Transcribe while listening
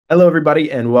Hello, everybody,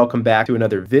 and welcome back to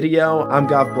another video. I'm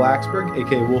Goff Blacksburg,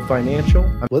 aka Wolf Financial.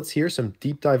 Let's hear some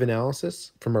deep dive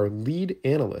analysis from our lead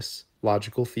analyst's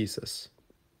logical thesis.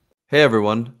 Hey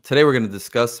everyone, today we're going to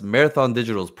discuss Marathon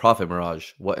Digital's profit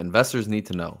mirage, what investors need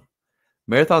to know.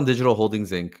 Marathon Digital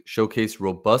Holdings Inc. showcased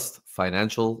robust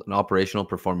financial and operational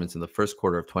performance in the first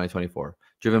quarter of 2024,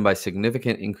 driven by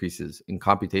significant increases in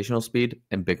computational speed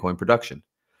and Bitcoin production.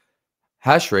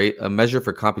 Hash rate, a measure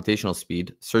for computational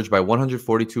speed, surged by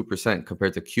 142%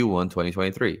 compared to Q1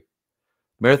 2023.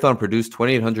 Marathon produced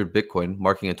 2,800 Bitcoin,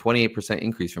 marking a 28%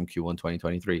 increase from Q1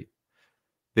 2023.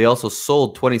 They also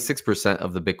sold 26%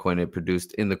 of the Bitcoin it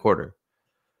produced in the quarter.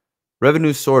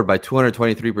 Revenue soared by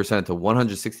 223% to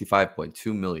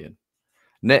 $165.2 million.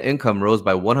 Net income rose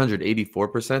by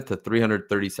 184% to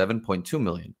 $337.2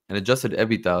 million, and adjusted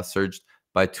EBITDA surged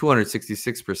by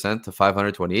 266% to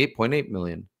 $528.8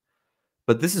 million.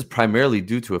 But this is primarily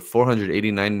due to a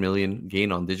 $489 million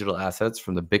gain on digital assets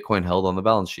from the Bitcoin held on the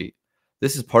balance sheet.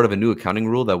 This is part of a new accounting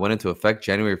rule that went into effect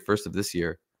January 1st of this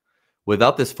year.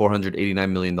 Without this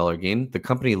 $489 million gain, the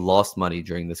company lost money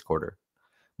during this quarter.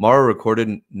 Mara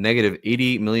recorded negative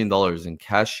 $88 million in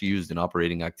cash used in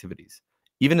operating activities.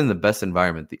 Even in the best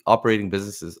environment, the operating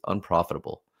business is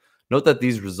unprofitable. Note that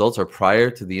these results are prior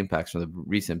to the impacts from the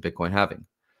recent Bitcoin halving.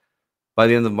 By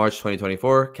the end of March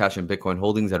 2024, cash and Bitcoin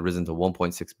holdings had risen to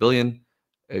 $1.6 billion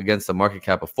against a market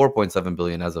cap of $4.7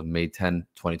 billion as of May 10,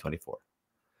 2024.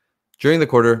 During the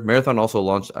quarter, Marathon also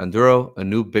launched Enduro, a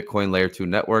new Bitcoin Layer 2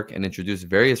 network, and introduced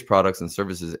various products and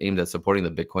services aimed at supporting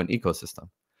the Bitcoin ecosystem.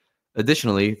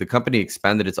 Additionally, the company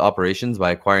expanded its operations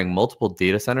by acquiring multiple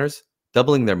data centers,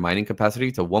 doubling their mining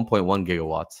capacity to 1.1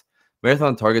 gigawatts.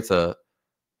 Marathon targets a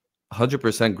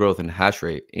 100% growth in hash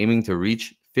rate, aiming to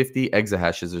reach 50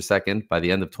 exahashes per second by the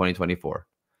end of 2024.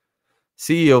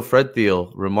 CEO Fred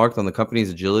Thiel remarked on the company's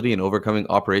agility in overcoming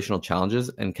operational challenges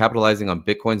and capitalizing on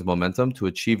Bitcoin's momentum to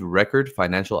achieve record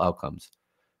financial outcomes.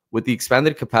 With the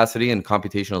expanded capacity and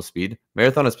computational speed,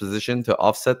 Marathon is positioned to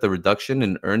offset the reduction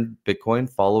in earned Bitcoin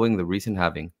following the recent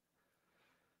halving.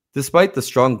 Despite the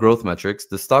strong growth metrics,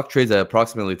 the stock trades at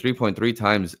approximately 3.3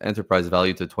 times enterprise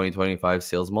value to 2025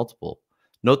 sales multiple.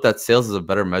 Note that sales is a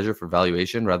better measure for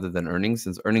valuation rather than earnings,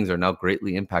 since earnings are now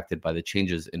greatly impacted by the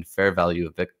changes in fair value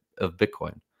of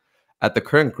Bitcoin. At the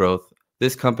current growth,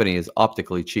 this company is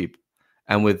optically cheap,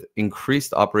 and with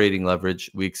increased operating leverage,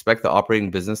 we expect the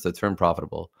operating business to turn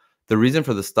profitable. The reason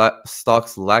for the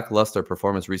stock's lackluster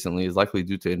performance recently is likely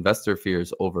due to investor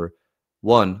fears over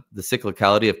 1. The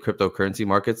cyclicality of cryptocurrency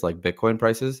markets like Bitcoin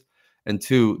prices, and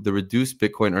 2. The reduced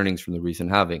Bitcoin earnings from the recent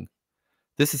halving.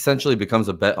 This essentially becomes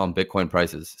a bet on Bitcoin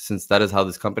prices, since that is how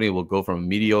this company will go from a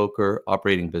mediocre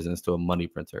operating business to a money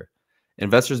printer.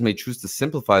 Investors may choose to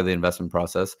simplify the investment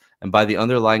process and buy the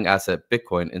underlying asset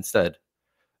Bitcoin instead.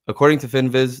 According to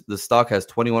FinViz, the stock has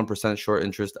 21% short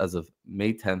interest as of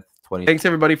May 10th, 2020. Thanks,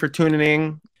 everybody, for tuning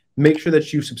in. Make sure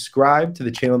that you subscribe to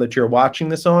the channel that you're watching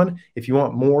this on. If you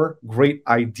want more great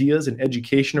ideas and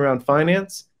education around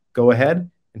finance, go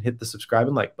ahead and hit the subscribe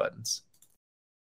and like buttons.